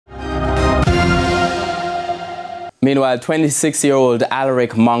Meanwhile, 26-year-old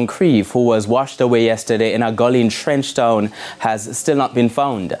Alaric Moncrief, who was washed away yesterday in a gully in Trenchtown, has still not been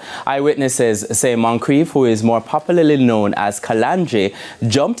found. Eyewitnesses say Moncrief, who is more popularly known as Kalanji,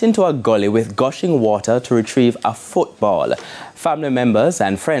 jumped into a gully with gushing water to retrieve a football. Family members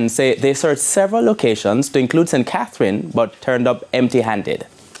and friends say they searched several locations, to include St. Catherine, but turned up empty-handed.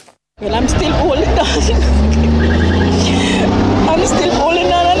 Well, I'm still holding on. I'm still holding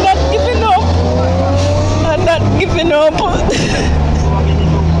on and not giving up. I'm not giving up.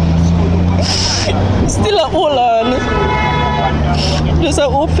 Still a hold on. Just a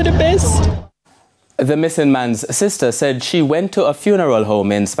hope for the best. The missing man's sister said she went to a funeral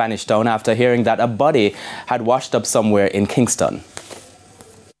home in Spanish Town after hearing that a body had washed up somewhere in Kingston.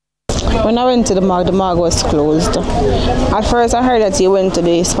 When I went to the morgue was closed. At first I heard that he went to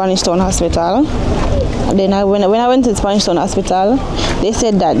the Spanish Town Hospital. Then when I went to the Spanish Town Hospital, they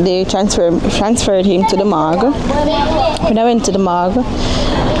said that they transferred him to the morgue. When I went to the morgue,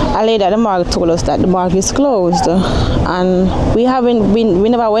 a lady at the morgue told us that the morgue is closed. And we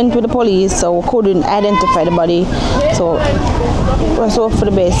never went with the police, so we couldn't identify the body. So let's hope for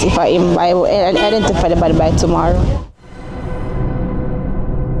the best if I identify the body by tomorrow.